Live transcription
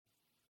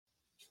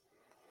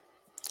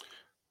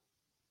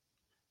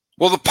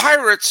Well, the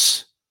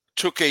Pirates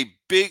took a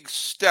big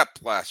step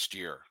last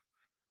year.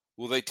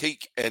 Will they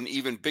take an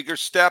even bigger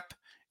step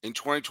in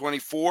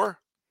 2024?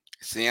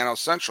 It's the NL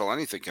Central.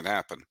 Anything can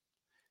happen.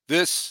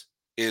 This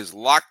is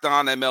Locked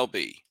On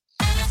MLB.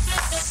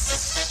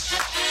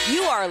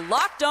 You are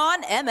Locked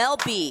On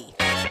MLB.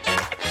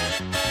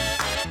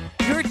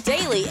 Your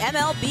daily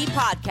MLB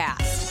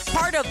podcast.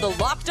 Part of the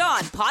Locked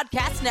On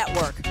Podcast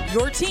Network.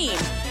 Your team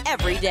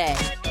every day.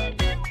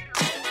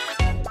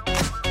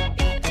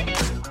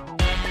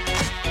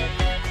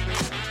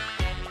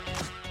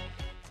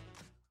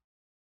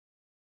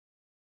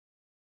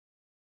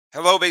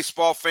 Hello,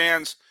 baseball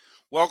fans.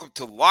 Welcome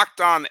to Locked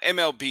On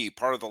MLB,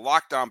 part of the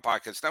Locked On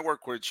Podcast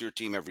Network, where it's your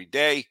team every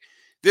day.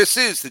 This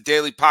is the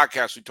daily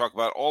podcast. We talk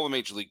about all of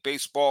Major League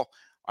Baseball.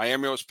 I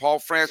am your host, Paul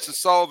Francis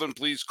Sullivan.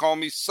 Please call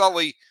me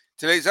Sully.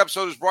 Today's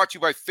episode is brought to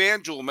you by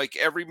FanDuel. Make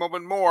every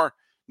moment more.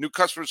 New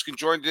customers can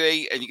join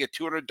today, and you get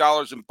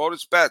 $200 in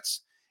bonus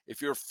bets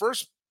if your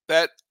first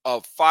bet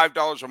of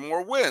 $5 or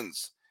more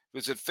wins.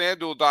 Visit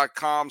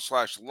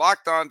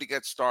FanDuel.com/LockedOn to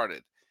get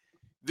started.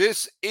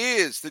 This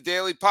is the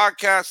Daily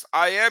Podcast.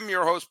 I am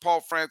your host, Paul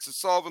Francis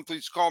Sullivan.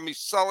 Please call me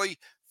Sully.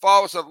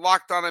 Follow us at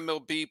Locked On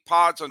MLB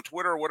Pods on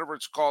Twitter, or whatever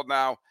it's called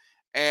now,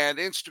 and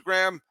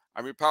Instagram.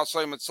 I'm your pal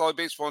Sully at Sully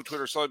Baseball on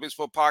Twitter, Sully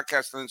Baseball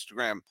Podcast on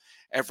Instagram.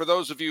 And for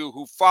those of you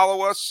who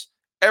follow us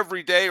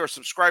every day or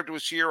subscribe to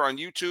us here on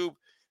YouTube,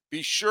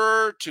 be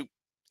sure to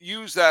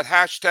use that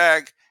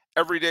hashtag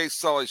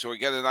EverydaySully so we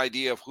get an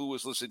idea of who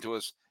is listening to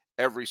us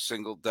every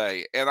single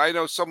day. And I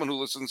know someone who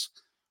listens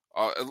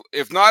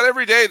if not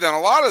every day, then a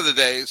lot of the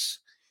days.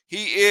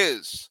 He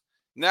is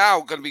now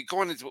going to be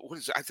going into,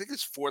 I think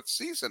his fourth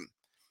season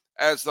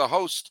as the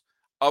host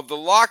of the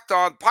Locked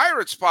On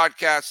Pirates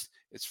podcast.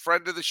 It's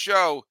friend of the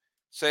show.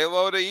 Say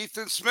hello to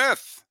Ethan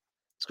Smith.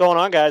 What's going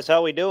on, guys?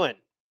 How we doing?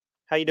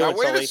 How you doing, Now,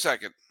 wait Sully? a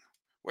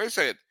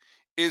second.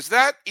 Is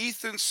that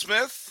Ethan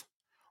Smith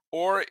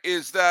or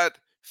is that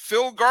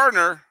Phil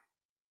Garner?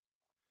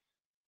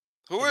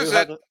 Who is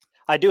it?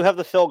 I do have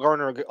the Phil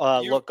Garner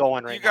look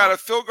going right now. You got a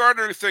Phil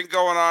Garner thing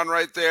going on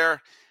right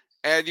there.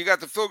 And you got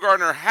the Phil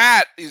Garner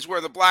hat. He's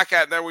wearing the black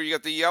hat there where you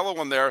got the yellow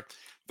one there.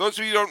 Those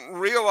of you who don't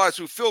realize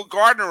who Phil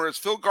Garner is,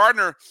 Phil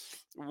Garner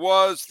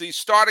was the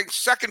starting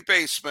second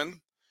baseman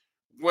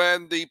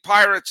when the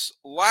Pirates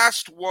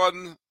last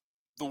won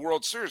the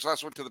World Series,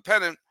 last went to the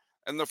pennant.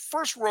 And the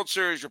first World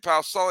Series your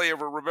pal Sully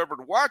ever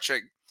remembered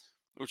watching,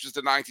 which is the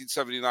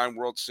 1979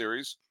 World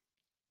Series.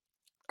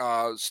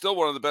 Still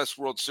one of the best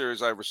World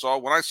Series I ever saw.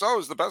 When I saw it,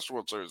 was the best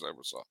World Series I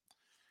ever saw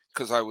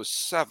because I was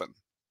 7.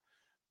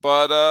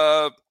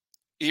 But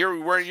here we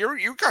were.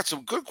 You got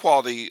some good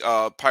quality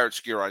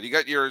Pirates gear on. You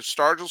got your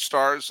Stargell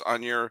Stars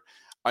on your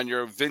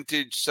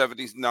vintage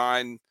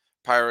 79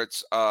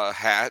 Pirates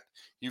hat.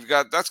 You've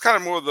got that's kind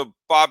of more of the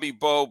Bobby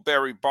Bo,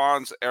 Barry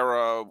Bonds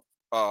era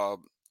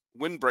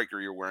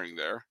windbreaker you're wearing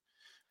there.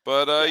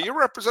 But you're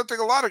representing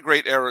a lot of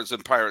great eras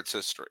in Pirates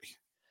history.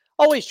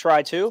 Always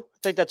try to. I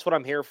think that's what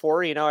I'm here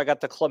for. You know, I got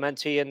the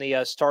Clemente and the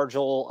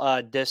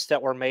Stargell discs that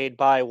were made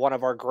by one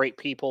of our great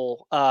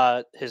people.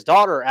 His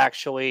daughter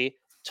actually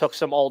took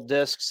some old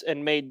discs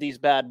and made these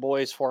bad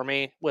boys for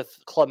me with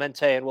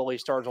Clemente and Willie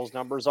Stargell's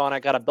numbers on. I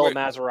got a Bill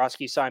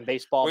Mazeroski signed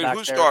baseball back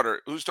whose there.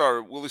 Whose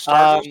daughter? Willie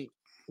Stargell?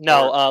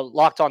 No,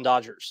 Locked On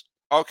Dodgers.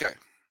 Okay.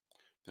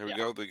 There we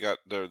go. They got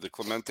the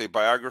Clemente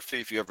biography.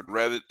 If you haven't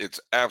read it, it's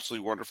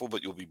absolutely wonderful,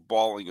 but you'll be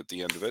bawling at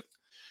the end of it.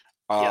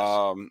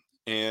 Yes.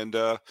 And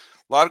a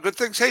lot of good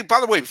things. Hey,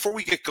 by the way, before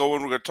we get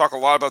going, we're going to talk a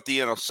lot about the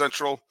NL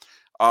Central.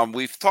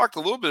 We've talked a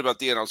little bit about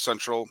the NL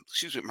Central.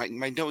 Excuse me,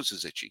 my nose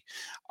is itchy,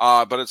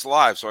 but it's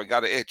live, so I got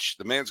to itch.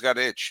 The man's got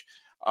to itch.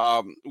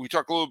 We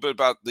talked a little bit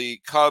about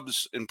the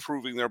Cubs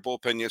improving their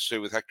bullpen yesterday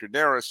with Hector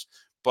Neris,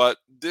 but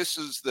this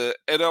is the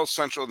NL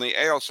Central and the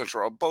AL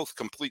Central are both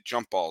complete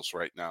jump balls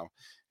right now.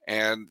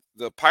 And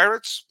the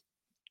Pirates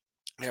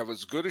have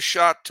as good a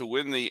shot to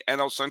win the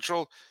NL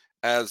Central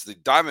as the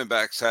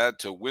Diamondbacks had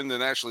to win the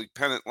National League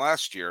pennant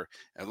last year,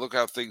 and look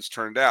how things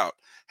turned out.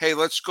 Hey,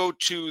 let's go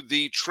to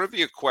the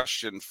trivia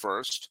question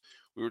first.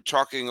 We were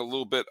talking a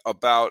little bit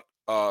about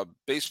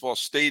baseball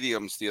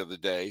stadiums the other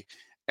day,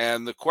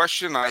 and the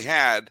question I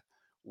had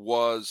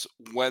was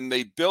when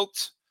they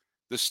built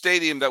the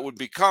stadium that would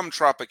become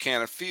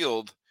Tropicana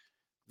Field,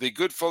 the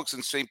good folks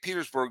in St.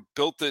 Petersburg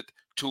built it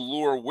to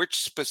lure which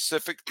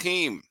specific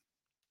team?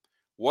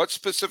 What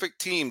specific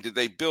team did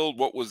they build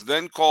what was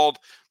then called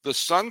the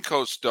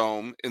Suncoast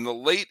Dome in the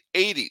late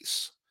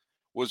 80s?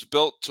 Was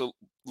built to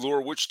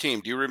lure which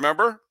team? Do you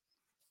remember?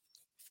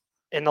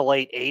 In the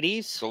late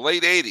 80s? The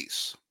late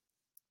 80s.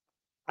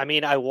 I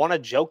mean, I want to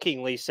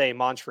jokingly say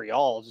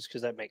Montreal just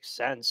because that makes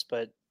sense,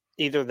 but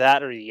either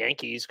that or the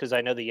Yankees, because I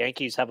know the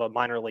Yankees have a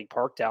minor league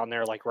park down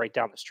there, like right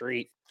down the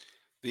street.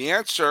 The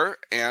answer,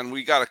 and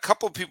we got a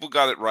couple of people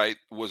got it right,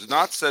 was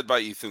not said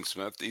by Ethan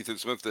Smith. Ethan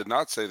Smith did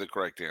not say the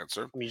correct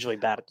answer. I'm usually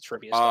bad at the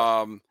trivia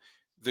stuff.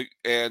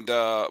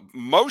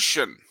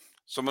 Motion,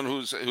 someone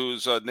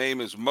whose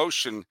name is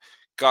Motion,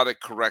 got it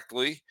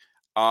correctly.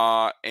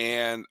 There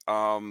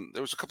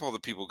was a couple other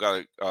people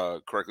got it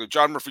correctly.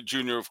 John Murphy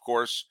Jr., of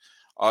course,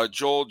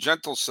 Joel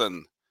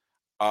Gentleson,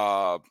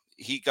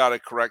 he got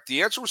it correct.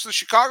 The answer was the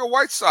Chicago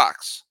White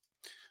Sox.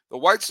 The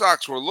White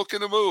Sox were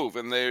looking to move,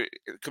 and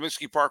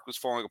Comiskey Park was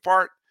falling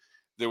apart.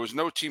 There was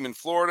no team in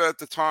Florida at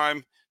the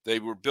time.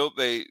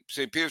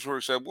 St.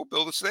 Petersburg said, "We'll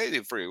build a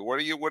stadium for you. What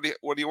do you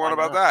want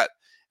about that?"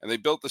 And they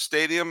built the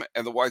stadium,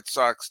 and the White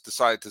Sox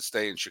decided to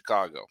stay in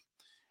Chicago.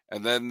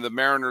 And then the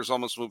Mariners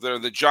almost moved there.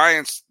 The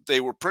Giants, they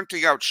were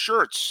printing out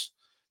shirts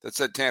that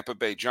said Tampa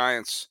Bay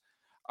Giants.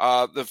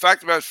 The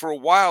fact about it, for a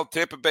while,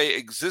 Tampa Bay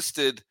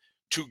existed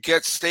to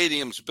get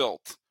stadiums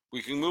built.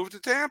 We can move to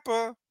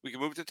Tampa.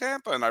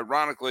 And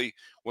ironically,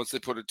 once they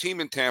put a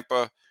team in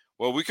Tampa,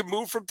 well, we can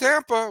move from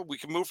Tampa.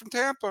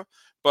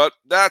 But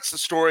that's the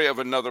story of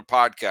another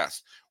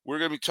podcast. We're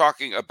going to be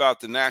talking about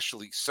the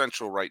National League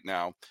Central right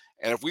now.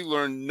 And if we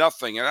learn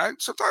nothing,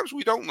 and sometimes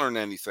we don't learn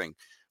anything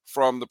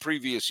from the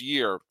previous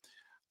year,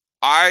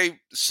 I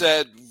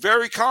said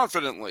very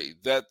confidently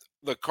that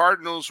the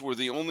Cardinals were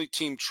the only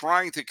team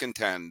trying to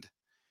contend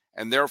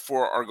and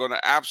therefore are going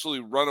to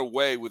absolutely run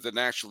away with the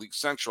National League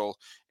Central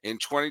in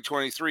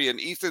 2023. And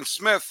Ethan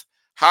Smith,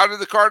 how did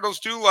the Cardinals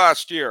do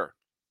last year?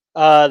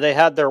 They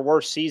had their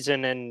worst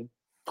season in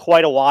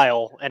quite a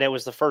while, and it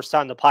was the first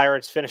time the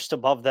Pirates finished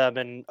above them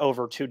in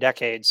over 2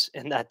 decades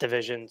in that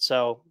division.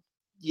 So,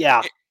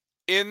 yeah.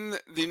 In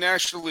the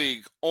National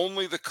League,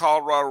 only the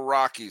Colorado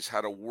Rockies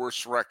had a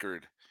worse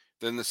record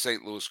than the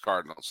St. Louis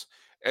Cardinals.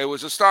 It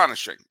was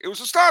astonishing.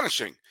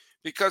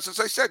 Because, as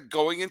I said,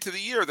 going into the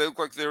year, they looked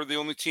like they were the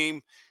only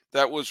team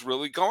that was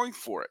really going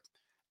for it.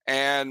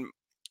 And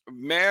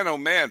man, oh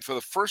man, for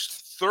the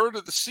first third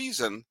of the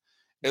season,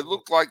 it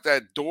looked like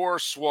that door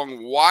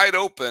swung wide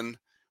open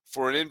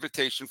for an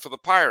invitation for the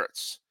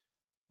Pirates.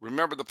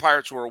 Remember, the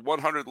Pirates were a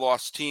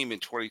 100-loss team in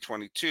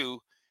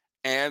 2022,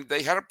 and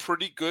they had a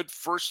pretty good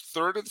first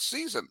third of the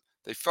season.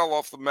 They fell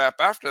off the map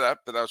after that,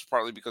 but that was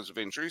partly because of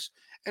injuries,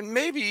 and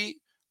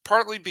maybe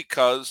partly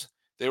because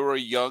they were a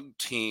young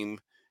team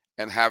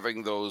and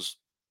having those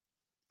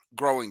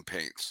growing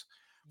pains.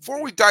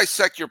 Before we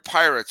dissect your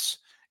Pirates,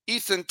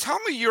 Ethan, tell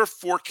me your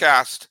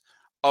forecast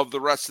of the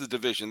rest of the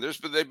division.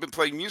 They've been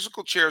playing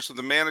musical chairs with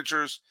the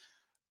managers,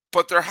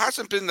 but there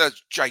hasn't been that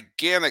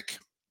gigantic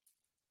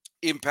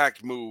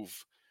impact move.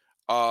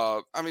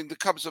 The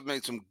Cubs have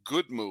made some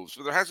good moves,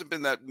 but there hasn't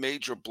been that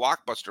major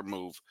blockbuster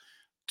move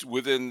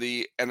within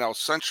the NL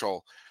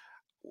Central.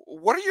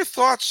 What are your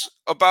thoughts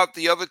about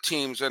the other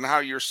teams and how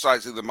you're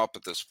sizing them up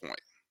at this point?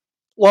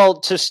 Well,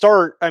 to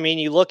start,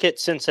 you look at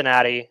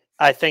Cincinnati.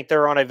 I think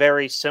they're on a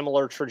very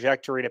similar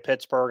trajectory to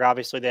Pittsburgh.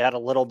 Obviously, they had a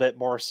little bit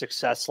more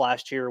success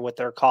last year with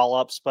their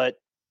call-ups, but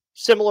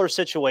similar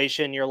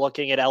situation. You're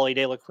looking at Ellie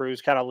De La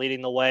Cruz kind of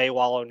leading the way,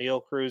 while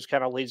O'Neill Cruz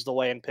kind of leads the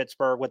way in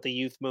Pittsburgh with the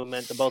youth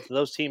movement that both of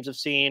those teams have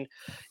seen.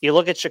 You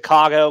look at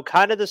Chicago,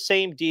 kind of the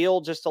same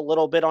deal, just a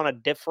little bit on a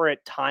different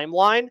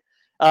timeline.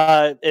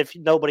 If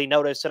nobody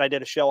noticed, and I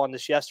did a show on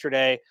this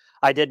yesterday,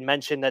 I did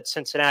mention that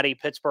Cincinnati,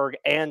 Pittsburgh,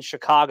 and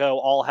Chicago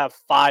all have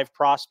 5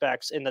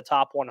 prospects in the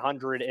top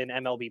 100 in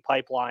MLB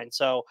pipeline.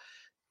 So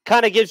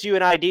kind of gives you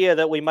an idea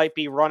that we might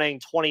be running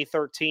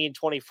 2013,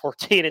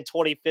 2014, and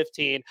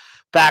 2015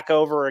 back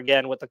over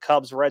again with the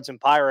Cubs, Reds, and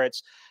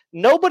Pirates.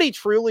 Nobody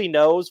truly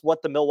knows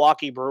what the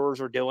Milwaukee Brewers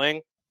are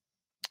doing.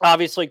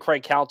 Obviously,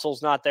 Craig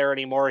Counsell's not there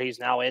anymore. He's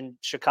now in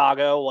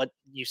Chicago. What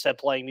you said,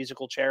 playing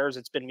musical chairs.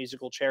 It's been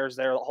musical chairs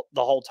there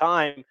the whole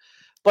time.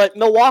 But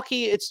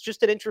Milwaukee, it's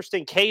just an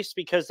interesting case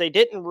because they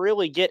didn't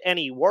really get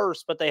any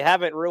worse, but they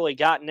haven't really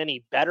gotten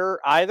any better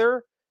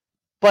either.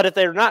 But if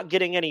they're not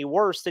getting any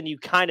worse, then you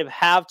kind of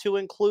have to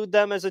include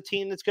them as a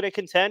team that's going to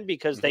contend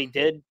because they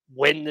did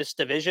win this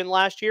division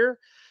last year.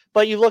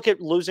 But you look at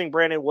losing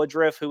Brandon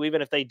Woodruff, who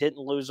even if they didn't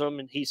lose him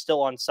and he's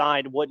still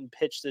unsigned, wouldn't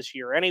pitch this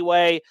year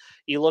anyway.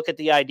 You look at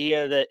the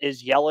idea that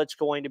is Yelich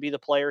going to be the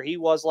player he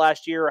was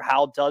last year?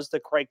 How does the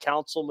Craig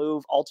Counsell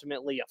move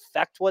ultimately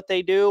affect what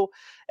they do?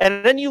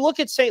 And then you look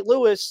at St.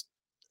 Louis,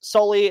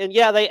 Sully, and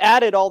yeah, they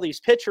added all these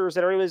pitchers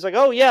that everybody's like,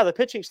 oh yeah, the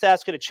pitching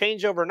staff's going to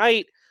change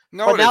overnight.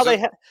 No, but now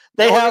isn't.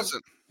 they have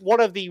one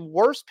of the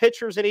worst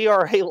pitchers in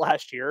ERA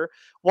last year,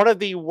 one of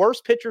the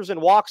worst pitchers in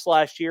walks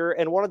last year,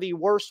 and one of the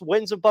worst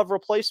wins above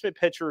replacement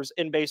pitchers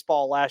in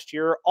baseball last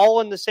year,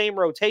 all in the same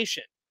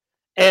rotation.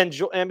 And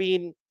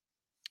Nolan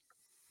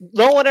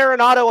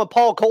Arenado and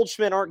Paul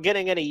Goldschmidt aren't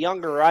getting any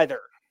younger either.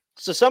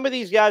 So some of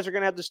these guys are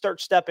going to have to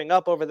start stepping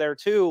up over there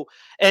too.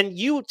 And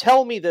you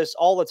tell me this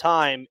all the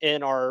time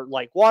in our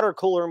water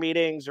cooler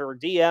meetings or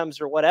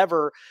DMs or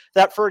whatever,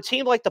 that for a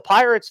team like the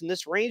Pirates, and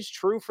this reigns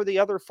true for the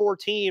other 4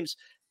 teams,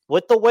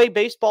 with the way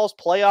baseball's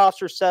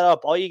playoffs are set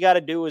up, all you got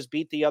to do is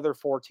beat the other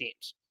 4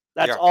 teams.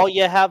 That's all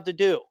you have to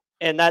do.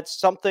 And that's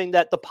something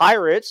that the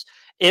Pirates,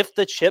 if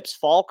the chips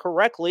fall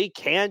correctly,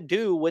 can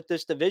do with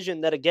this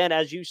division that, again,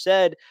 as you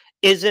said,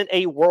 isn't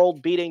a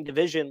world-beating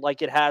division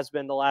like it has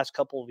been the last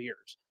couple of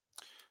years.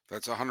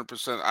 That's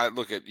 100%. I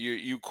look at you.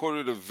 You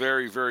quoted a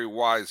very, very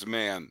wise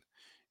man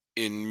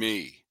in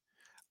me.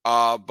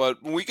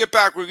 But when we get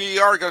back, we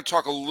are going to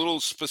talk a little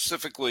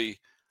specifically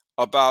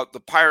about the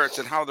Pirates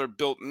and how they're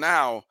built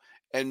now,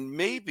 and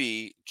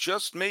maybe,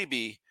 just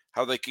maybe,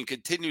 how they can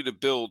continue to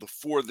build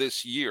for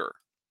this year.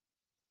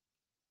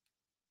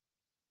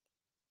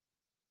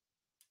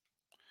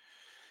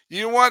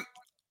 You know what?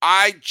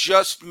 I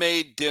just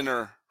made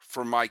dinner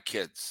for my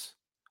kids.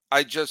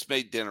 I just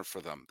made dinner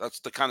for them. That's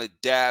the kind of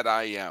dad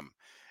I am.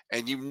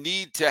 And you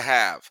need to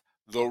have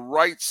the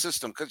right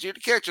system because you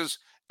can't just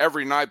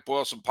every night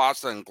boil some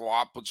pasta and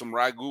glop, put some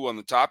ragu on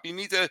the top. You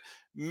need to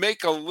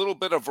make a little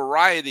bit of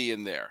variety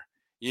in there.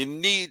 You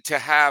need to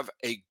have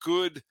a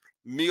good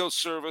meal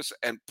service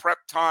and prep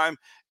time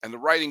and the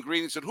right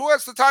ingredients. And who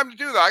has the time to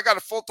do that? I got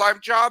a full-time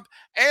job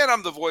and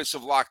I'm the voice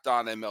of Locked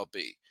On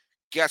MLB.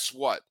 Guess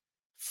what?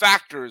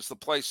 Factor is the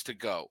place to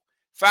go.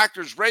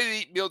 Factor's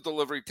ready-to-eat meal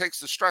delivery takes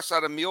the stress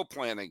out of meal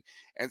planning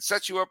and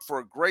sets you up for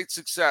a great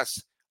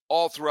success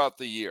all throughout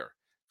the year.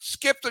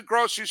 Skip the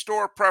grocery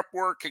store prep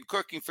work and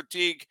cooking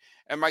fatigue,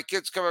 and my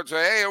kids come up and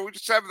say, hey, are we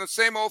just having the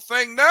same old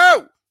thing?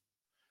 No!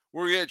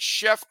 We're going to get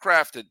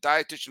chef-crafted,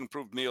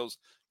 dietitian-approved meals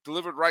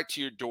delivered right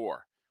to your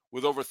door.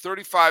 With over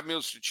 35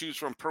 meals to choose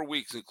from per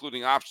week,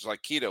 including options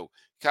like keto,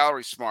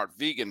 calorie smart,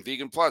 vegan,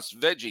 vegan plus,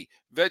 veggie,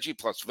 veggie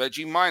plus,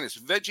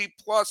 veggie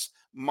plus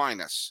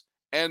minus,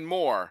 and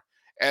more.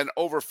 And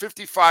over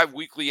 55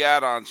 weekly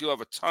add-ons, you'll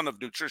have a ton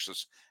of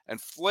nutritious and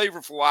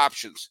flavorful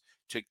options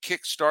to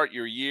kickstart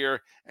your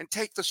year and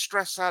take the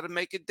stress out of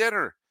making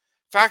dinner.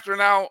 Factor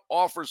now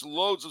offers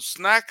loads of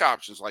snack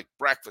options like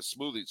breakfast,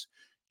 smoothies,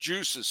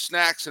 juices,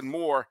 snacks, and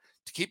more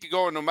to keep you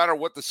going no matter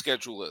what the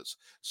schedule is.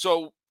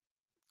 So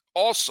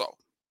also,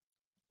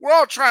 we're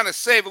all trying to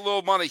save a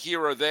little money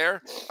here or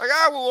there. Like,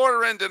 we'll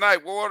order in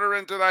tonight.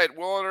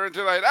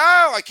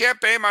 Oh, I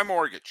can't pay my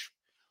mortgage.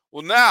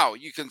 Well, now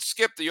you can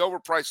skip the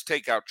overpriced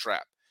takeout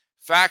trap.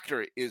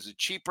 Factor is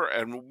cheaper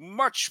and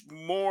much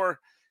more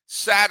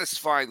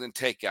satisfying than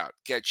takeout.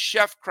 Get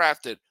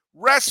chef-crafted,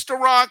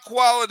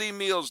 restaurant-quality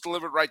meals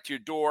delivered right to your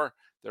door.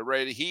 They're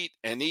ready to heat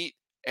and eat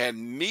and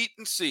meet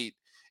and seat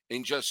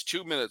in just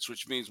 2 minutes,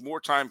 which means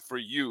more time for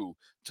you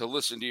to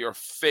listen to your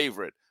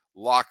favorite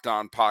Locked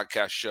On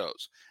podcast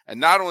shows. And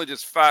not only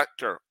does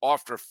Factor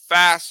offer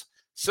fast,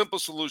 simple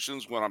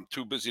solutions when I'm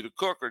too busy to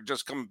cook or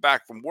just coming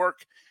back from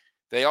work,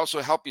 they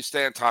also help you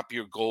stay on top of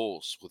your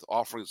goals with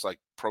offerings like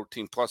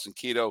Protein Plus and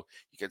Keto.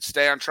 You can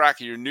stay on track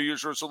of your New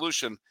Year's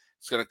resolution.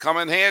 It's going to come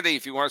in handy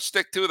if you want to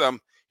stick to them.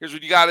 Here's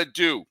what you got to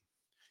do. You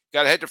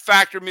got to head to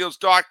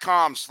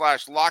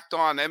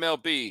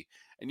factormeals.com/LockedOnMLB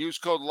and use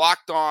code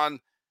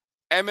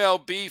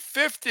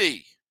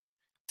LockedOnMLB50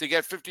 to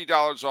get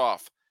 $50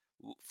 off.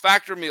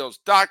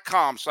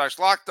 Factormeals.com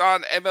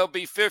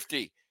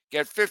 /LockedOnMLB50.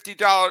 Get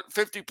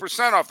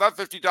 $50% off, not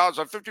 $50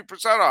 off,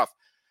 50% off.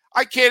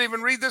 I can't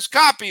even read this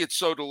copy. It's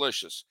so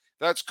delicious.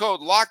 That's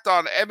code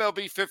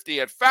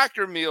LockedOnMLB50 at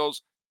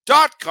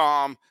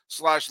factormeals.com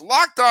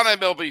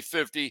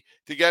 /LockedOnMLB50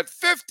 to get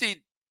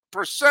 50%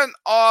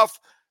 off.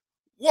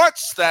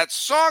 What's that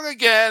song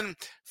again?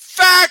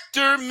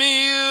 Factor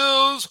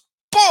Meals.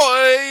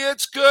 Boy,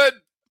 it's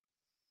good.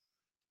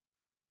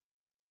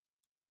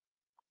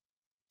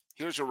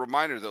 Here's a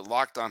reminder that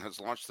Locked On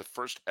has launched the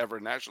first ever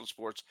national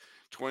sports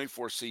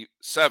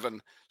 24/7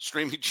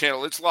 streaming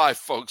channel. It's live,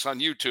 folks, on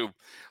YouTube.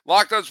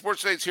 Locked On Sports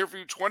Today is here for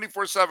you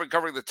 24/7,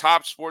 covering the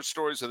top sports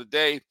stories of the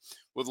day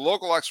with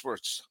local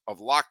experts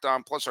of Locked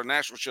On, plus our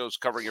national shows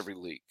covering every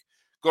league.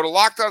 Go to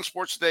Locked On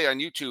Sports Today on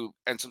YouTube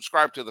and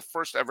subscribe to the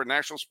first ever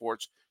national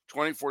sports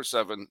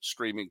 24/7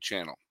 streaming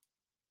channel.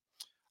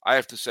 I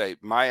have to say,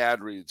 my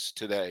ad reads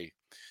today,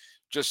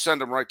 just send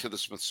them right to the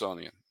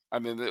Smithsonian. I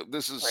mean,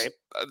 this is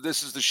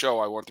the show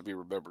I want to be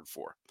remembered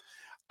for.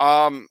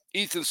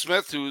 Ethan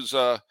Smith, who's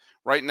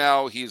right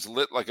now he's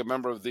lit like a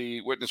member of the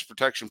Witness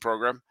Protection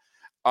Program.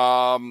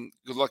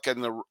 Good luck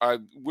I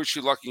wish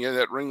you luck in getting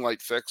that ring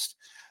light fixed.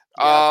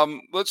 Yeah.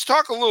 Let's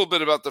talk a little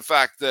bit about the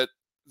fact that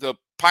the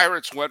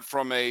Pirates went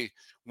from a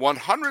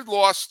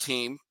 100-loss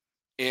team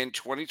in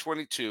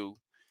 2022,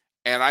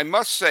 and I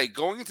must say,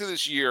 going into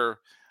this year,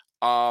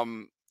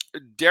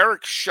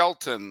 Derek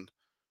Shelton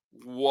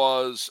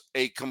was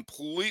a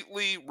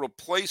completely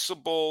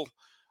replaceable,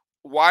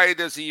 why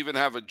does he even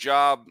have a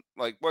job?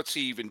 Like, what's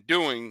he even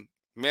doing?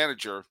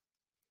 Manager.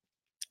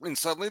 And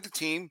suddenly the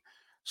team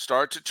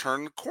started to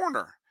turn the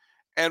corner.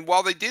 And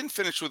while they didn't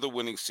finish with a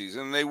winning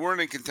season, they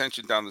weren't in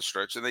contention down the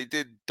stretch, and they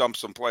did dump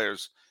some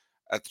players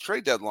at the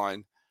trade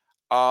deadline,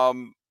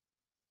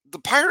 the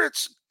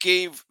Pirates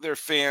gave their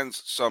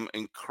fans some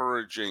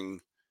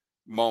encouraging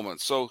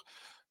moments. So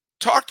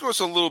talk to us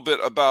a little bit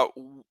about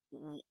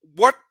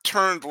what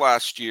turned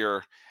last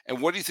year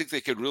and what do you think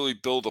they could really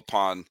build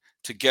upon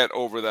to get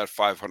over that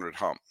 500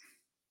 hump?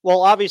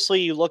 Well,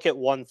 obviously, you look at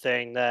one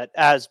thing that,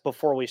 as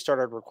before we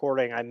started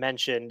recording, I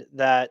mentioned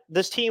that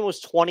this team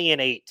was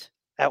 20-8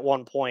 at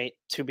one point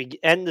to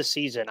end the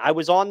season. I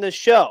was on this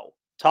show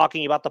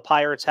talking about the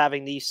Pirates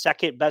having the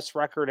second best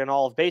record in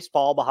all of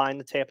baseball behind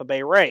the Tampa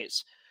Bay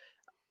Rays.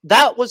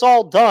 That was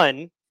all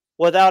done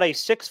without a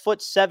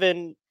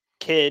 6'7"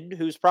 kid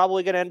who's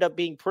probably going to end up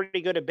being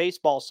pretty good at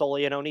baseball,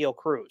 Sully and O'Neal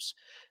Cruz.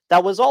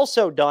 That was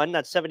also done,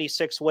 that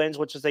 76 wins,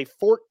 which is a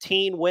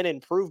 14-win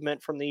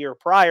improvement from the year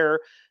prior,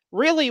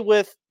 really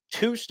with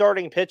 2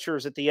 starting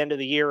pitchers at the end of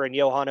the year in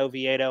Johan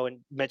Oviedo and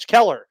Mitch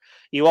Keller.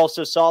 You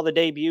also saw the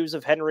debuts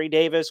of Henry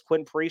Davis,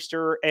 Quinn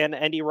Priester, and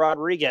Endy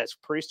Rodriguez.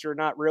 Priester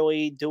not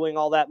really doing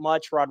all that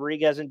much.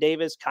 Rodriguez and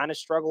Davis kind of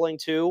struggling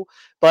too,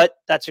 but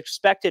that's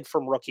expected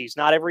from rookies.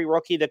 Not every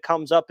rookie that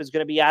comes up is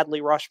going to be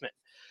Adley Rutschman.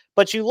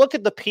 But you look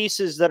at the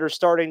pieces that are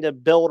starting to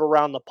build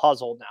around the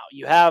puzzle now.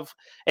 You have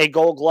a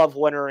Gold Glove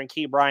winner in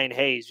Key Brian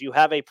Hayes. You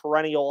have a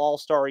perennial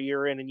all-star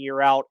year in and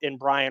year out in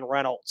Brian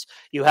Reynolds.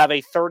 You have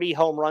a 30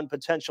 home run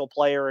potential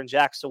player in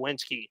Jack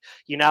Sawinski.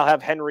 You now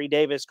have Henry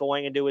Davis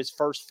going into his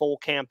first full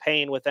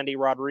campaign with Endy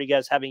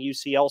Rodriguez having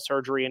UCL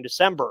surgery in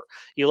December.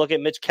 You look at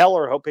Mitch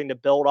Keller hoping to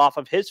build off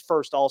of his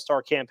first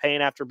all-star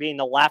campaign after being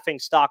the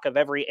laughingstock of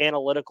every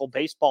analytical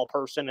baseball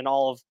person in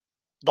all of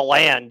the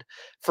land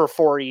for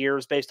 4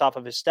 years based off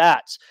of his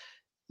stats.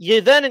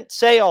 You then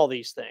say all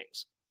these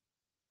things,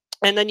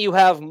 and then you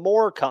have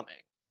more coming.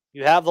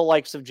 You have the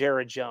likes of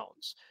Jared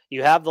Jones.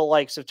 You have the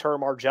likes of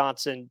Termar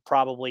Johnson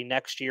probably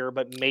next year,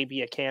 but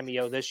maybe a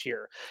cameo this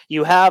year.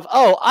 You have,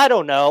 I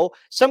don't know,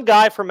 some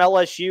guy from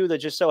LSU that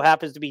just so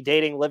happens to be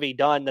dating Livy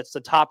Dunn that's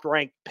the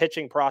top-ranked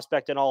pitching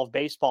prospect in all of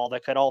baseball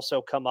that could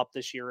also come up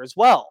this year as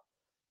well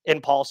in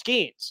Paul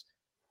Skeens.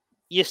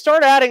 You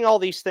start adding all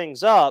these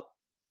things up,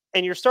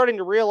 and you're starting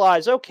to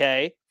realize,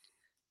 okay,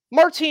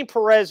 Martin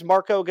Perez,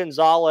 Marco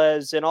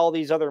Gonzalez, and all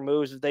these other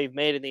moves that they've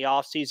made in the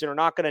offseason are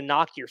not going to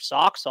knock your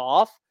socks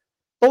off.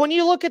 But when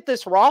you look at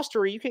this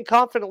roster, you can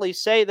confidently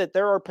say that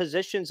there are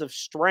positions of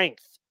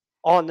strength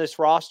on this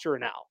roster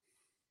now.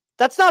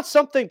 That's not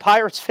something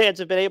Pirates fans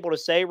have been able to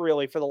say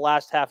really for the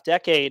last half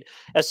decade,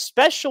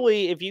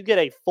 especially if you get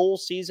a full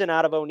season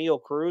out of O'Neal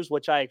Cruz,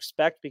 which I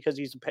expect because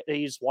he's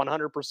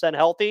 100%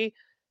 healthy.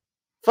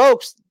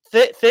 Folks,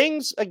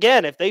 things,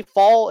 again, if they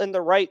fall in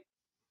the right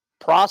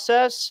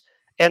process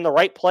and the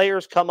right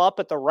players come up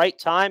at the right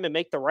time and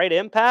make the right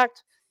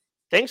impact,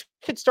 things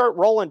could start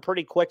rolling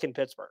pretty quick in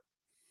Pittsburgh.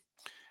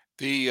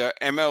 The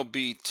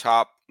MLB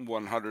top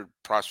 100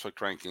 prospect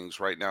rankings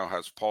right now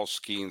has Paul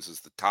Skeens as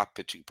the top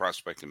pitching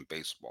prospect in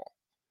baseball.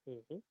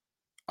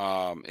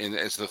 Mm-hmm. And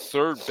as the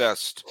third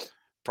best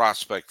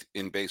prospect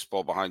in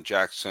baseball behind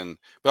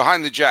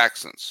the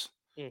Jacksons.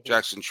 Mm-hmm.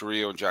 Jackson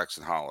Chourio and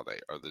Jackson Holiday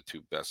are the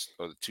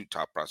two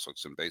top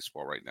prospects in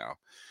baseball right now.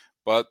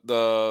 But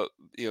the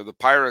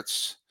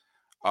Pirates,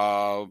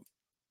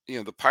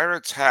 the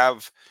Pirates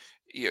have,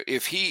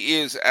 if he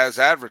is as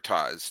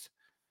advertised,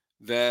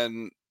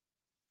 then,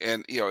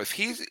 and if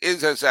he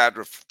is as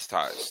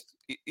advertised,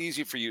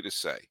 easy for you to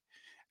say,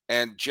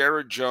 and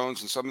Jared Jones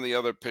and some of the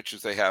other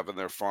pitchers they have in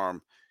their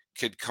farm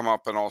could come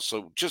up and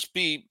also just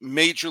be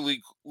major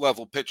league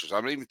level pitchers.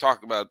 I'm not even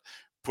talking about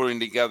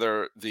putting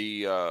together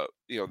the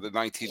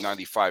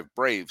 1995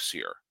 Braves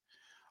here.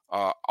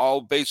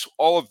 All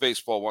of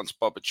baseball wants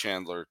Bubba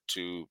Chandler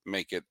to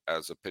make it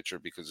as a pitcher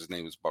because his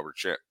name is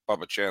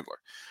Bubba Chandler.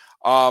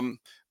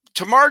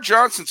 Termar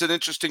Johnson's an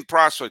interesting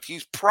prospect.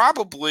 He's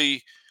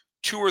probably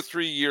 2 or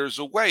 3 years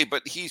away,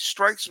 but he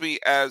strikes me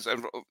as,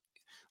 and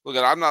look,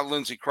 I'm not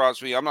Lindsey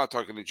Crosby. I'm not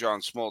talking to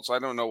John Smoltz. I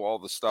don't know all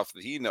the stuff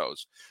that he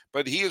knows,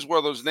 but he is one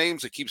of those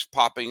names that keeps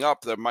popping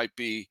up. There might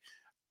be,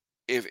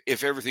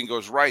 if everything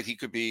goes right, he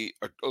could be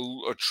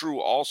a true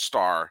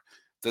all-star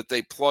that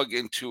they plug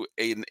into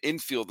an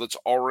infield that's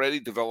already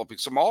developing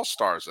some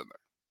all-stars in there.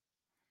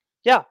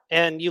 Yeah,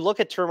 and you look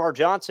at Termar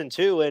Johnson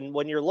too, and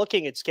when you're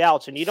looking at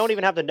scouts, and you don't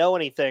even have to know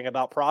anything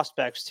about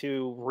prospects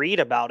to read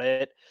about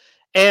it,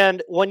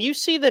 and when you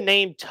see the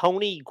name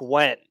Tony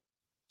Gwynn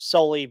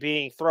Sully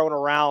being thrown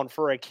around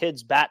for a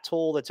kid's bat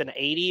tool that's an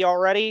 80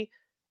 already,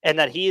 and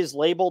that he is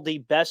labeled the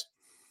best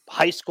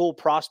high school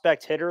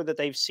prospect hitter that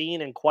they've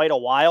seen in quite a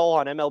while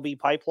on MLB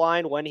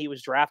Pipeline when he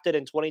was drafted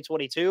in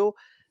 2022.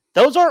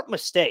 Those aren't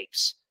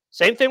mistakes.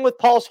 Same thing with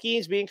Paul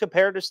Skeens being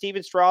compared to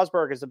Steven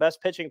Strasburg as the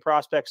best pitching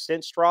prospect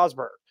since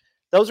Strasburg.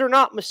 Those are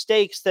not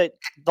mistakes that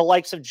the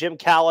likes of Jim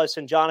Callis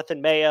and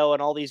Jonathan Mayo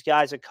and all these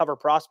guys that cover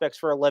prospects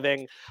for a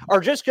living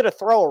are just going to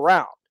throw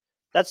around.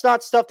 That's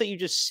not stuff that you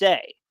just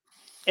say.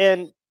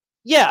 And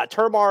yeah,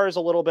 Termar is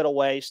a little bit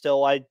away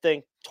still. I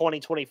think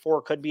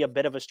 2024 could be a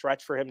bit of a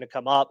stretch for him to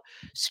come up.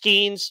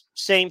 Skeens,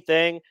 same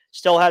thing.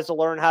 Still has to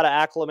learn how to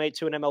acclimate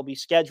to an MLB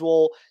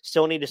schedule.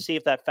 Still need to see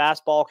if that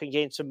fastball can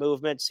gain some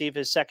movement, see if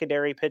his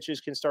secondary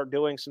pitches can start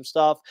doing some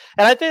stuff.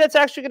 And I think that's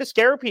actually going to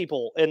scare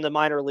people in the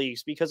minor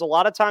leagues, because a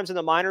lot of times in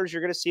the minors,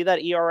 you're going to see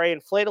that ERA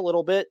inflate a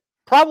little bit,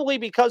 probably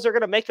because they're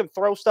going to make him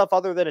throw stuff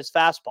other than his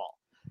fastball.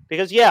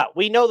 Because, yeah,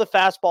 we know the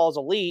fastball is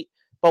elite,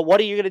 but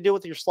what are you going to do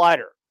with your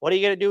slider? What are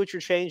you going to do with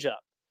your changeup?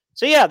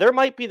 So, yeah, there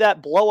might be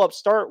that blow-up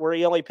start where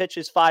he only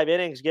pitches 5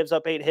 innings, gives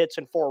up 8 hits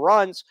and 4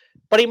 runs,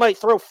 but he might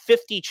throw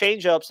 50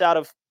 changeups out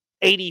of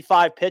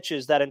 85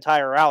 pitches that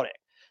entire outing.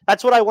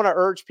 That's what I want to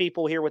urge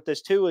people here with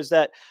this, too, is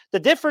that the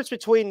difference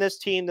between this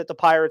team that the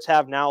Pirates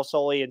have now,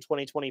 Sully, in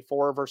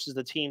 2024 versus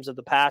the teams of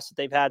the past that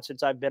they've had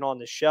since I've been on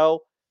the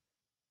show,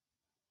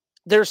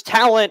 there's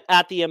talent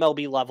at the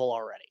MLB level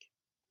already.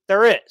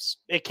 There is.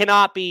 It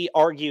cannot be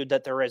argued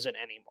that there isn't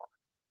anymore.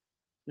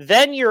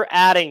 Then you're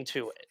adding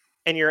to it.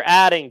 And you're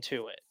adding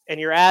to it, and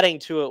you're adding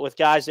to it with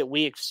guys that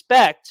we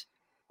expect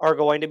are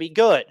going to be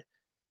good.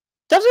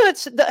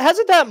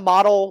 Hasn't that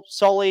model,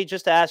 Sully,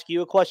 just to ask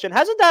you a question,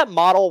 hasn't that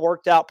model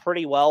worked out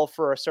pretty well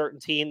for a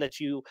certain team that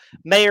you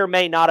may or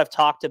may not have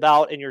talked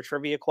about in your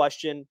trivia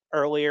question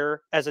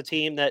earlier, as a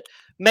team that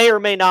may or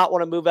may not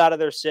want to move out of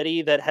their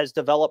city, that has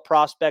developed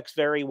prospects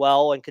very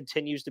well and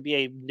continues to be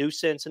a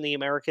nuisance in the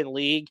American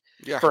League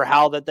for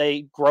how that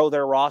they grow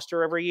their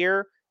roster every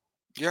year?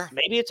 Yeah.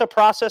 Maybe it's a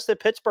process that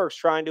Pittsburgh's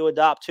trying to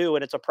adopt too,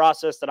 and it's a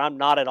process that I'm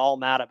not at all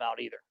mad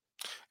about either.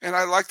 And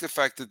I like the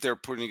fact that they're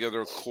putting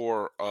together a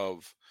core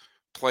of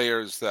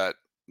players that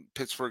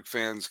Pittsburgh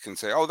fans can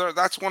say, "Oh,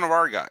 that's one of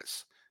our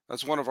guys.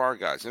 That's one of our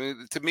guys." I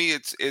mean, to me,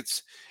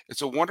 it's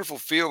a wonderful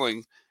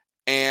feeling,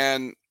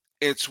 and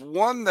it's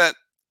one that,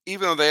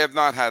 even though they have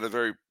not had a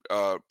very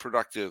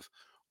productive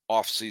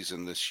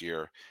offseason this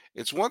year,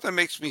 it's one that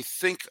makes me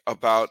think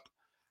about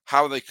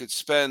how they could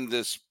spend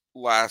this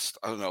last,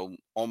 I don't know,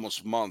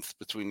 almost month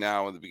between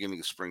now and the beginning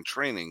of spring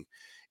training,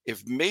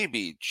 if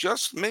maybe,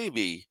 just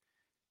maybe,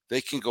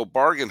 they can go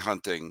bargain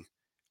hunting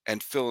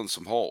and fill in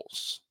some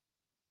holes.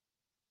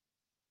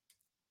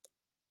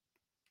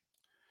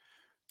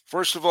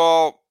 First of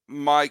all,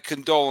 my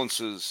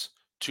condolences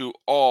to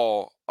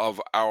all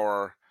of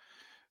our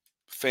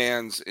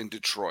fans in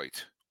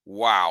Detroit.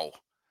 Wow.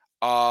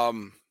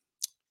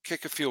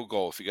 Kick a field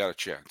goal if you got a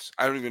chance.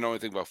 I don't even know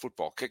anything about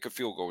football. Kick a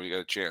field goal when you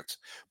got a chance.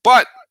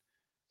 But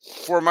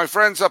for my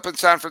friends up in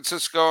San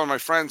Francisco and my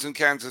friends in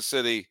Kansas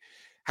City,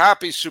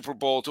 happy Super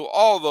Bowl to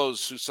all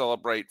those who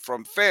celebrate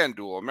from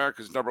FanDuel,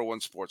 America's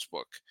 #1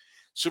 sportsbook.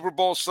 Super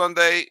Bowl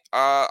Sunday,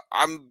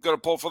 I'm going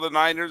to pull for the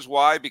Niners.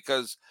 Why?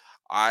 Because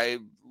I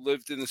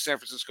lived in the San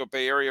Francisco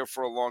Bay Area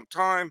for a long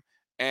time,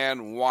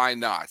 and why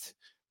not?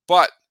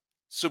 But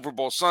Super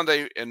Bowl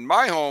Sunday in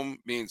my home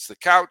means the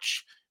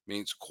couch,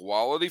 means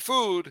quality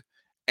food,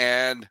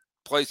 and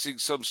placing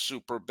some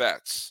super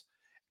bets.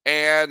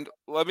 And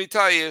let me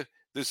tell you,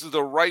 this is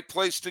the right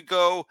place to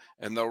go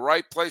and the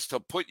right place to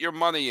put your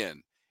money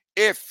in.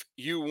 If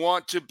you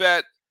want to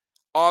bet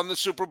on the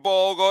Super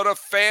Bowl, go to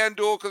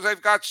FanDuel, because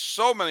they've got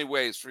so many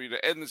ways for you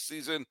to end the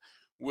season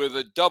with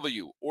a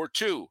W or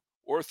 2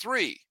 or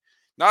 3.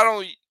 Not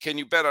only can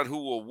you bet on who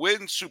will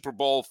win Super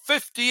Bowl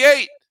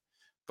 58,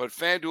 but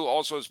FanDuel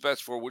also has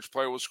bets for which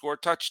player will score a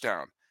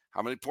touchdown,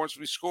 how many points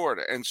will be scored,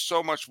 and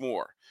so much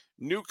more.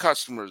 New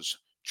customers,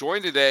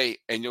 join today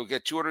and you'll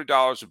get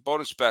 $200 in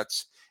bonus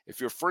bets if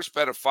your first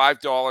bet of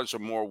 $5 or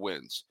more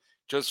wins.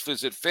 Just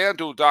visit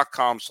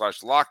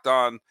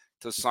FanDuel.com/lockedon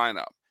to sign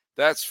up.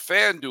 That's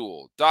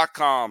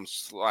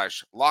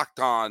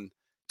FanDuel.com/lockedon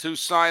to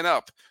sign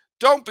up.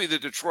 Don't be the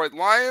Detroit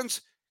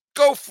Lions.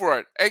 Go for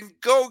it and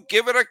go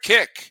give it a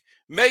kick.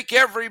 Make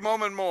every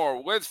moment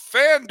more with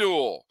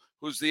FanDuel,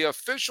 who's the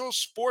official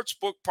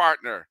sportsbook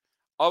partner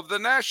of the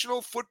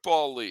National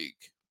Football League.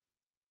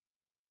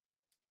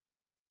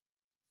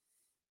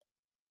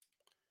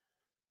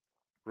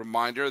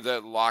 Reminder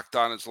that Locked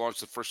On has launched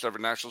the first ever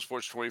national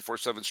sports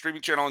 24/7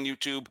 streaming channel on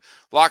YouTube.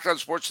 Locked On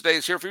Sports Today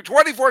is here for you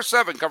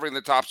 24/7, covering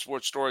the top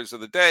sports stories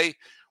of the day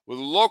with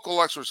local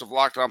experts of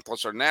Locked On,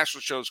 plus our national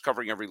shows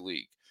covering every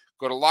league.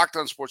 Go to Locked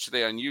On Sports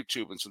Today on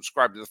YouTube and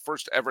subscribe to the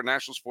first ever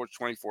national sports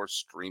 24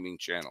 streaming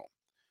channel.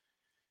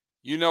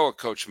 You know a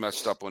coach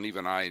messed up when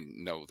even I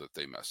know that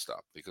they messed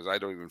up, because I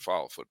don't even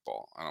follow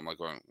football. And I'm like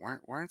going, why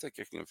aren't they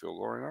kicking a field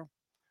goal right now?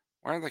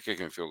 Why aren't they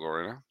kicking a field goal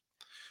right now?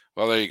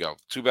 Well, there you go.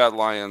 Too bad,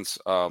 Lions.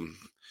 Don't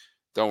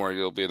worry.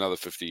 It'll be another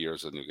 50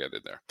 years and you'll get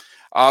in there.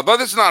 But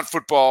this is not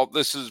football.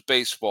 This is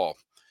baseball.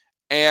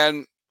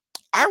 And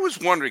I was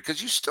wondering,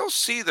 because you still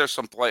see there's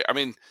some play. I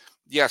mean,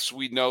 yes,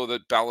 we know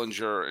that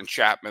Bellinger and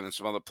Chapman and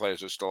some other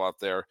players are still out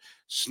there.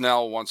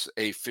 Snell wants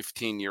a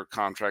 15-year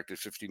contract at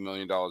 $50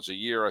 million a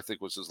year, I think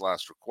was his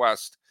last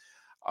request.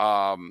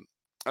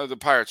 The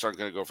Pirates aren't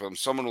going to go for them.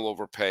 Someone will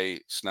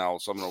overpay Snell.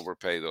 Someone will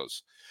overpay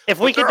those. If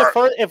we could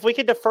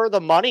defer the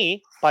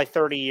money by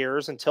 30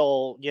 years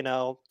until,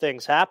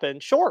 things happen,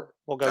 sure,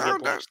 we'll go get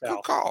Blake Snell.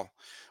 Good call.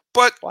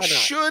 But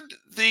should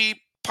the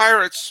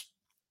Pirates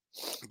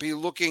be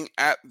looking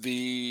at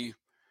the,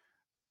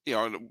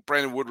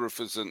 Brandon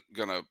Woodruff isn't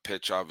going to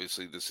pitch,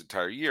 obviously, this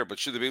entire year, but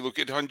should they be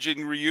looking at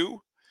Hyun-Jin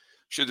Ryu?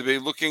 Should they be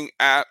looking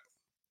at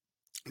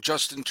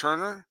Justin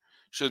Turner?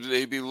 Should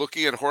they be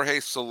looking at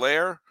Jorge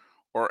Soler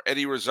or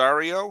Eddie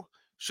Rosario?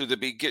 Should they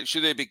be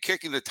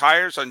kicking the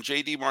tires on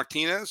JD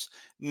Martinez?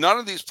 None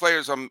of these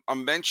players I'm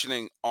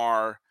mentioning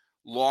are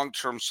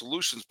long-term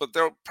solutions, but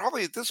they're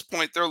probably at this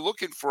point they're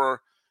looking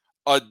for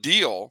a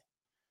deal.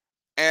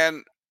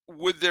 And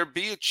would there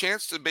be a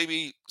chance to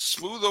maybe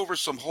smooth over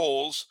some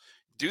holes?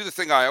 Do the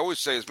thing I always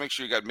say is make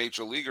sure you got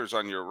major leaguers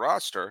on your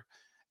roster,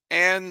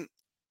 and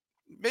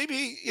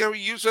maybe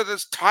use it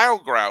as tile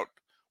grout.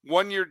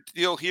 1-year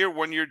deal here,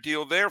 1-year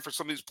deal there for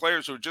some of these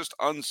players who are just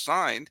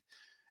unsigned.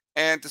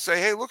 And to say,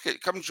 hey, look,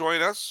 come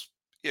join us.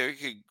 You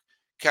can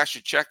cash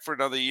a check for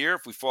another year.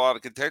 If we fall out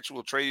of contention,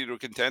 we'll trade you to a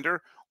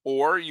contender.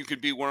 Or you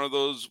could be one of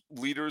those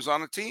leaders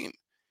on a team.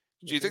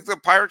 Do you think the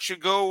Pirates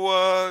should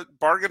go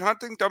bargain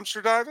hunting,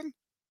 dumpster diving?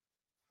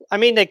 I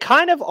mean, they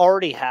kind of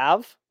already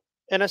have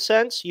in a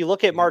sense. You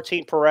look at Mhm.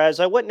 Martin Perez,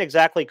 I wouldn't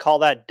exactly call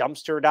that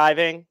dumpster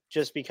diving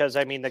just because,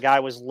 I mean, the guy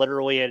was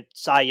literally a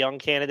Cy Young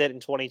candidate in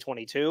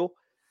 2022.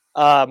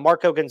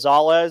 Marco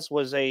Gonzalez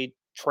was a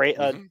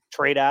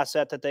trade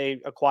asset that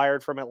they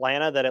acquired from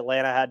Atlanta that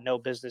Atlanta had no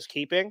business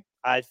keeping.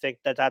 I think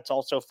that that's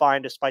also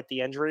fine despite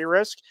the injury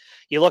risk.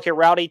 You look at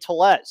Rowdy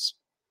Tellez,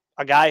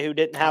 a guy who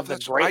didn't Oh, have the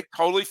that's great, I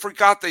totally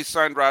forgot they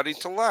signed Rowdy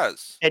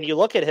Tellez. and you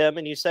look at him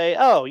and you say,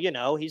 oh,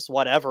 he's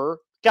whatever.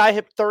 Guy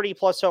hit 30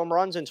 plus home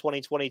runs in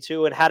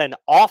 2022 and had an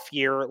off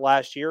year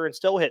last year and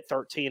still hit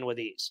 13 with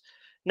ease.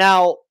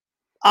 Now,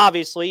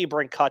 obviously, you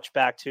bring Kutch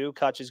back too.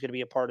 Kutch is going to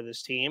be a part of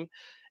this team.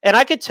 And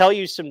I could tell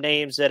you some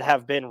names that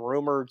have been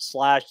rumored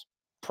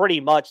 / pretty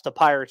much the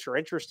Pirates are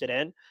interested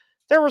in.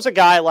 There was a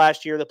guy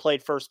last year that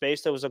played first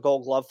base that was a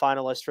Gold Glove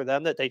finalist for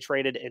them that they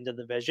traded into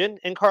the division,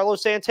 and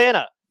Carlos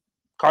Santana.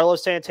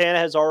 Carlos Santana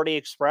has already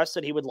expressed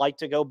that he would like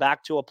to go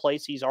back to a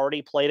place he's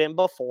already played in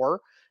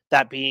before,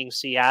 that being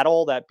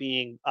Seattle, that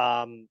being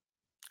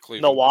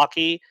Cleveland.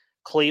 Milwaukee,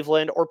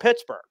 Cleveland, or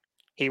Pittsburgh.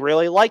 He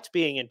really liked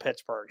being in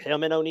Pittsburgh.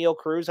 Him and O'Neal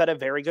Cruz had a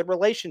very good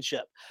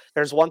relationship.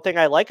 There's one thing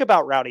I like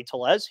about Rowdy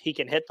Tellez. He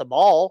can hit the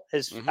ball.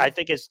 I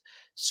think his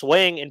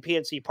swing in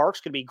PNC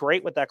Parks could be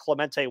great with that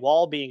Clemente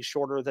wall being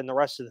shorter than the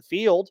rest of the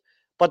field,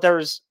 but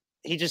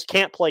he just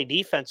can't play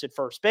defense at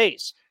first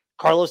base.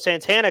 Carlos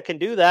Santana can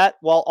do that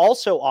while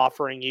also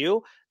offering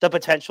you the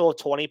potential of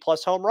 20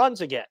 plus home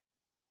runs again.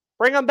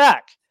 Bring him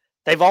back.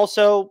 They've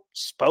also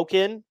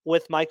spoken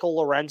with Michael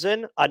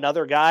Lorenzen,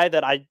 another guy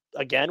that I,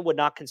 again, would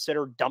not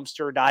consider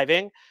dumpster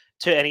diving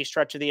to any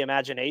stretch of the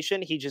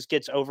imagination. He just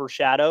gets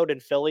overshadowed in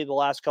Philly the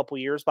last couple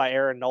of years by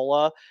Aaron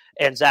Nola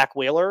and Zach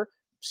Wheeler.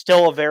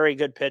 Still a very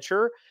good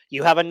pitcher.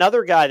 You have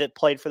another guy that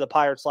played for the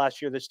Pirates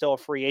last year that's still a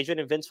free agent,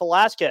 and Vince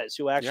Velasquez,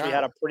 who actually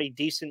had a pretty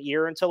decent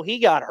year until he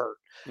got hurt.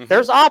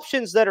 There's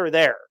options that are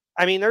there.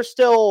 I mean, there's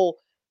still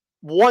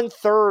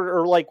 1/3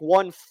 or like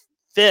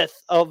 1/5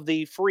 of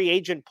the free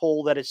agent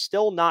pool that is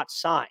still not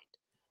signed.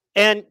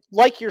 And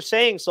like you're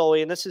saying,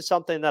 Sully, and this is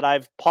something that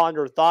I've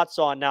pondered thoughts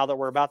on now that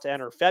we're about to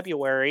enter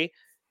February,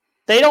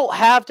 they don't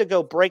have to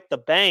go break the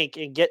bank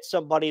and get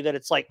somebody that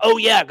it's like, oh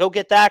yeah, go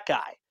get that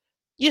guy.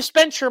 You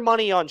spent your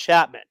money on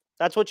Chapman.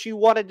 That's what you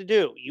wanted to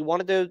do. You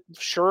wanted to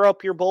shore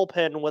up your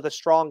bullpen with a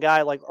strong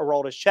guy like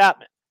Aroldis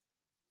Chapman.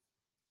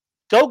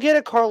 Go get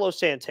a Carlos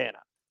Santana.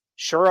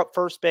 Shore up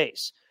first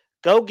base.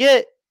 Go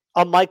get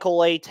a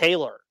Michael A.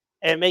 Taylor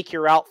and make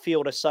your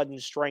outfield a sudden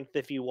strength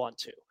if you want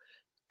to.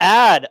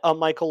 Add a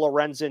Michael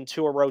Lorenzen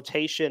to a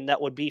rotation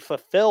that would be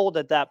fulfilled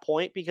at that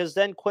point, because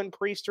then Quinn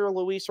Priester,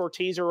 Luis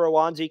Ortiz, or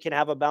Rowanzi can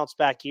have a bounce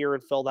back year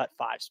and fill that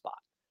 5 spot.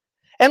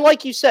 And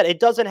like you said, it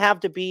doesn't have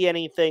to be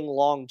anything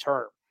long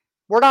term.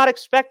 We're not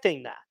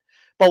expecting that.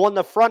 But when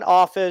the front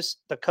office,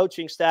 the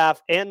coaching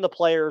staff, and the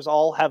players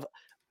all have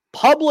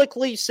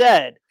publicly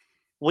said,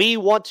 we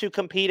want to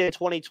compete in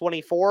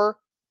 2024,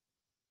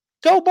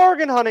 go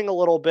bargain hunting a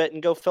little bit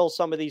and go fill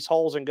some of these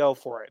holes and go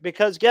for it.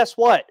 Because guess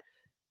what?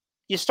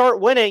 You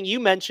start winning. You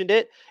mentioned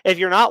it. If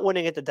you're not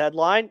winning at the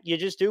deadline, you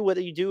just do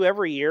what you do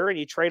every year and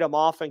you trade them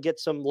off and get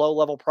some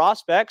low-level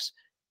prospects.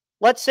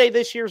 Let's say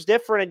this year's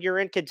different and you're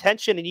in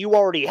contention and you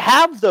already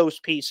have those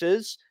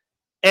pieces,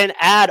 and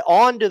add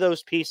on to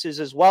those pieces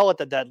as well at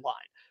the deadline.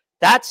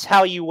 That's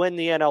how you win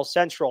the NL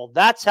Central.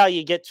 That's how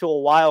you get to a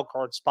wild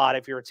card spot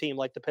if you're a team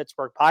like the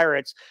Pittsburgh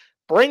Pirates.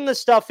 Bring the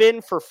stuff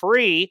in for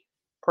free,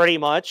 pretty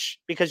much,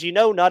 because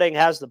Nutting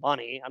has the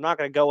money. I'm not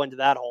going to go into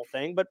that whole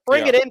thing, but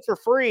bring it in for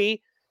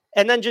free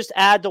and then just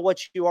add to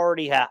what you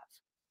already have.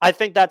 I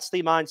think that's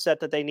the mindset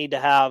that they need to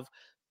have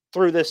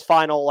through this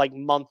final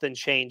month and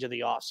change of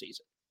the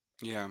offseason.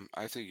 Yeah,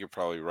 I think you're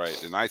probably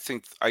right. And I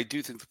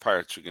do think the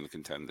Pirates are going to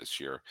contend this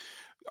year.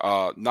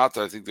 Not that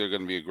I think they're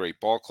going to be a great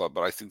ball club,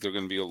 but I think they're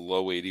going to be a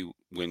low 80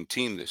 win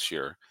team this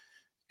year.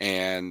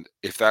 And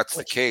if that's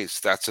the case,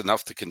 that's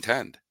enough to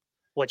contend.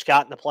 Which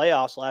got in the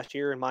playoffs last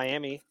year in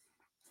Miami.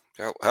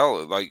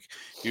 Hell,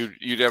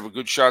 you'd have a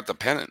good shot at the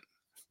pennant.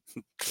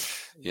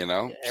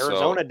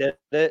 Arizona did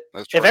it.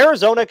 That's if right.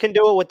 Arizona can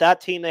do it with that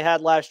team they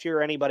had last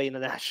year, anybody in the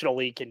National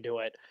League can do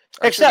it,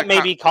 except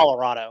maybe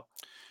Colorado.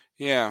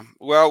 Yeah,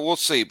 well, we'll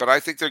see, but I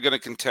think they're going to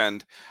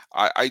contend.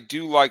 I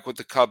do like what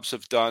the Cubs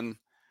have done.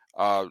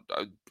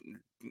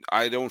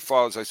 I don't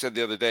follow, as I said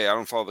the other day, I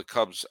don't follow the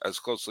Cubs as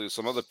closely as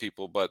some other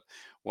people, but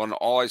when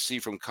all I see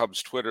from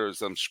Cubs Twitter is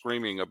them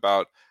screaming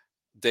about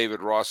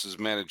David Ross's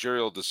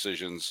managerial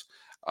decisions,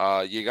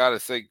 you got to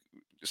think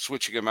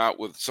switching him out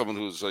with someone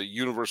who's a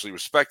universally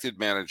respected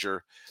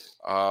manager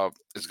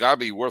has got to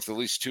be worth at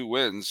least 2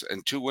 wins,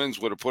 and 2 wins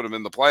would have put him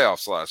in the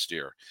playoffs last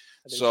year.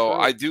 So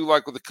I do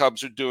like what the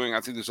Cubs are doing.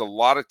 I think there's a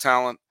lot of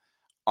talent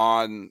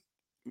on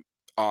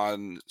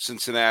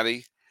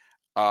Cincinnati.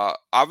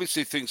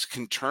 Obviously, things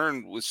can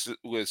turn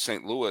with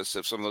St. Louis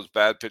if some of those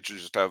bad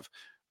pitchers just have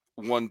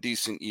one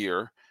decent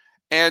year.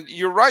 And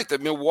you're right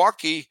that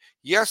Milwaukee,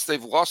 yes,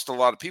 they've lost a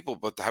lot of people,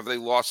 but have they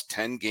lost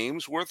 10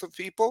 games worth of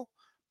people?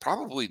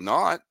 Probably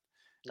not.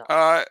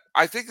 No.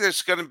 I think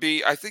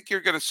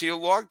you're going to see a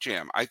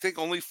logjam. I think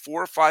only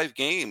 4 or 5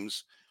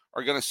 games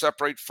are going to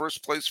separate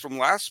first place from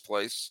last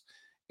place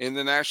in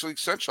the National League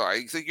Central.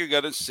 I think you're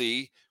going to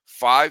see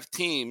 5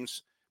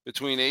 teams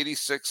between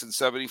 86 and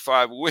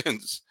 75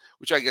 wins,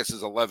 which I guess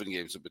is 11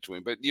 games in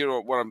between. But you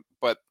know what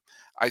but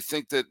I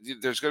think that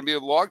there's going to be a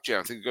logjam.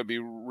 I think it's going to be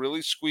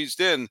really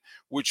squeezed in,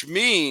 which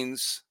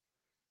means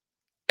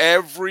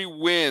every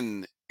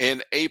win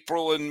in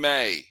April and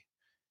May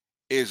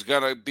is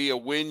going to be a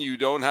win you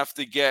don't have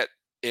to get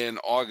in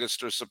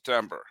August or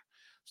September.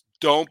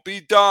 Don't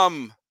be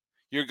dumb.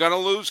 You're going to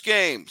lose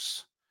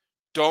games.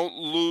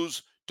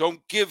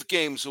 Don't give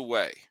games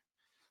away.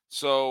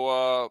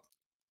 So,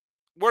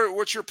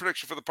 what's your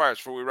prediction for the Pirates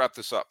before we wrap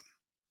this up?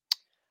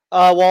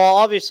 Well, I'll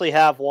obviously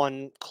have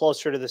one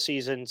closer to the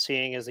season,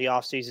 seeing as the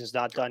offseason's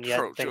not done yet.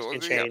 True, Things true.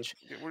 can Yeah, change.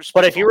 we're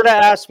But if you were to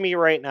spitballing. ask me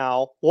right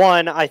now,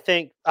 one, I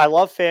think I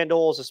love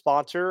FanDuel as a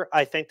sponsor.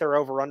 I think their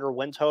over-under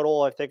win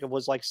total, I think it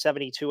was like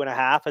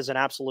 72.5, is an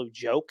absolute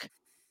joke.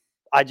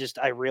 I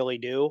really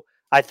do.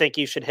 I think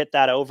you should hit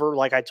that over.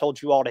 Like I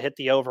told you all to hit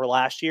the over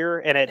last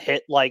year, and it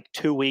hit like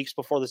 2 weeks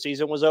before the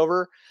season was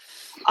over.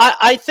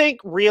 I think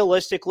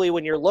realistically,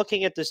 when you're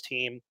looking at this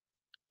team,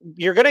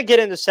 you're going to get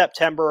into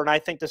September, and I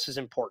think this is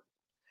important.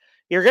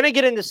 You're going to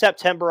get into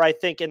September, I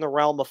think, in the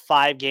realm of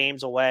 5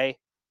 games away.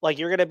 Like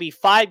you're going to be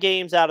 5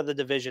 games out of the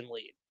division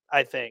lead,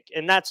 I think.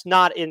 And that's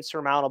not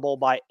insurmountable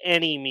by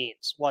any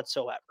means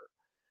whatsoever.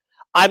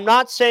 I'm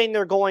not saying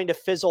they're going to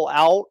fizzle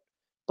out,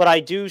 but I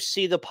do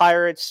see the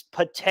Pirates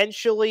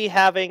potentially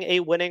having a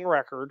winning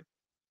record.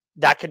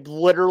 That could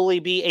literally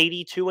be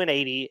 82 and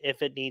 80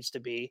 if it needs to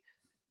be.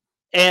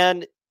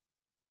 And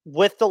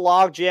with the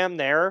logjam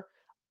there,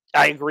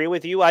 I agree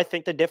with you. I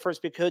think the difference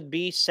could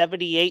be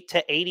 78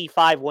 to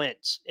 85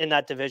 wins in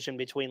that division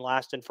between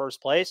last and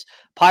first place.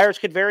 Pirates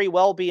could very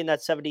well be in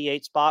that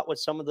 78 spot with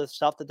some of the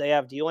stuff that they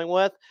have dealing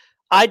with.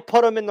 I'd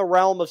put them in the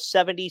realm of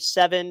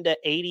 77 to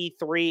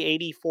 83,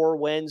 84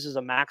 wins as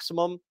a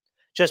maximum,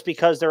 just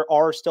because there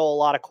are still a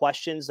lot of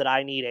questions that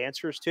I need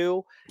answers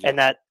to and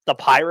that the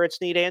Pirates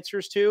need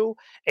answers to.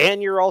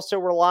 And you're also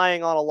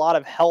relying on a lot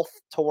of health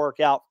to work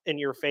out in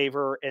your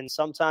favor. And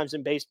sometimes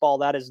in baseball,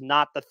 that is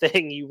not the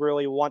thing you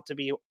really want to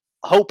be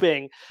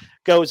hoping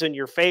goes in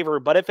your favor.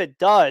 But if it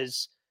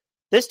does,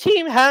 this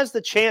team has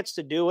the chance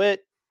to do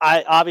it.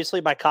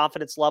 Obviously, my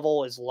confidence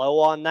level is low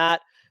on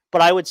that.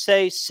 But I would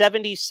say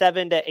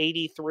 77 to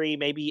 83,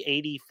 maybe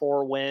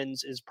 84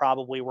 wins is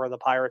probably where the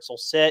Pirates will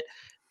sit.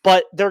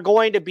 But they're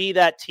going to be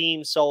that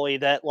team, Sully,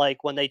 that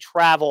like when they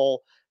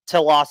travel to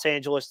Los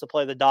Angeles to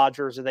play the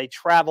Dodgers or they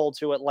travel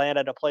to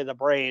Atlanta to play the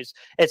Braves,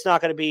 it's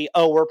not going to be,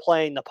 oh, we're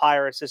playing the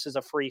Pirates. This is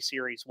a free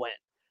series win.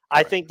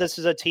 I think this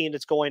is a team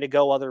that's going to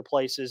go other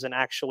places and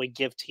actually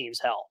give teams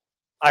hell.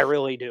 I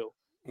really do.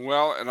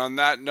 Well, and on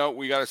that note,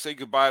 we got to say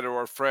goodbye to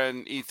our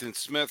friend Ethan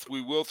Smith.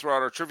 We will throw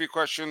out our trivia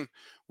question,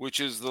 which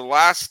is the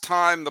last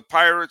time the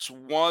Pirates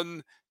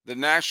won the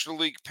National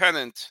League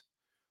pennant,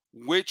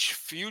 which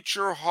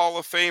future Hall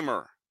of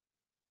Famer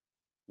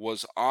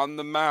was on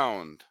the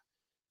mound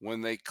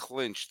when they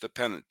clinched the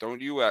pennant?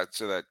 Don't you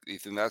answer that,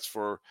 Ethan. That's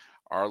for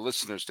our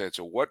listeners to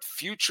answer. What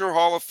future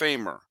Hall of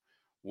Famer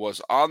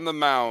was on the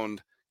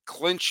mound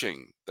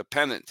clinching the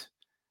pennant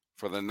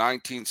for the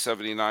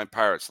 1979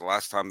 Pirates, the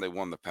last time they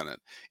won the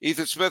pennant?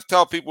 Ethan Smith,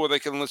 tell people where they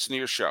can listen to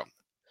your show.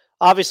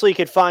 Obviously, you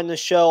could find the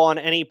show on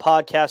any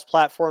podcast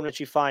platform that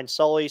you find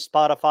Sully,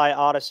 Spotify,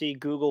 Odyssey,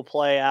 Google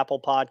Play,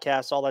 Apple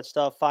Podcasts, all that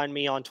stuff. Find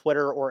me on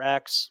Twitter or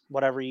X,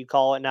 whatever you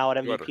call it now, at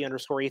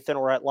MVP_Ethan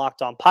or at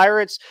Locked On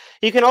Pirates.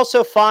 You can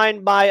also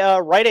find my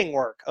writing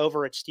work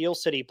over at Steel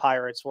City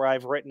Pirates, where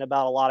I've written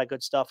about a lot of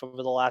good stuff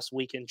over the last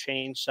week and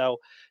change.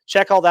 So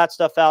check all that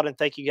stuff out, and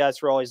thank you guys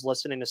for always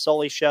listening to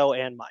Sully's show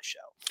and my show.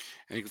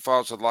 And you can follow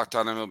us at Locked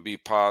On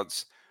MLB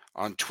Pods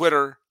on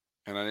Twitter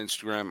and on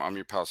Instagram. I'm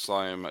your pal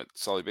Sully. I'm at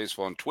Sully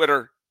Baseball on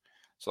Twitter,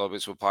 Sully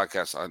Baseball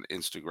Podcast on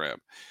Instagram.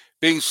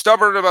 Being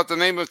stubborn about the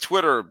name of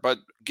Twitter, but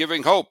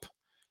giving hope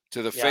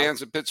to the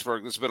fans of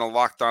Pittsburgh. This has been a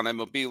Locked On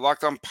MLB,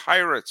 Locked On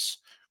Pirates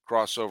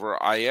crossover.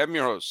 I am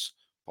your host,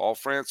 Paul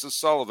Francis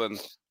Sullivan.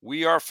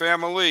 We are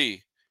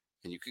family,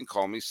 and you can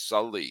call me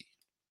Sully.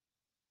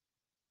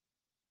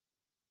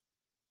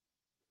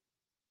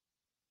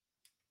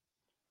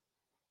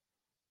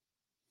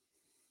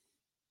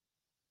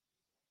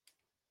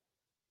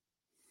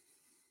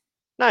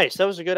 Nice. That was a good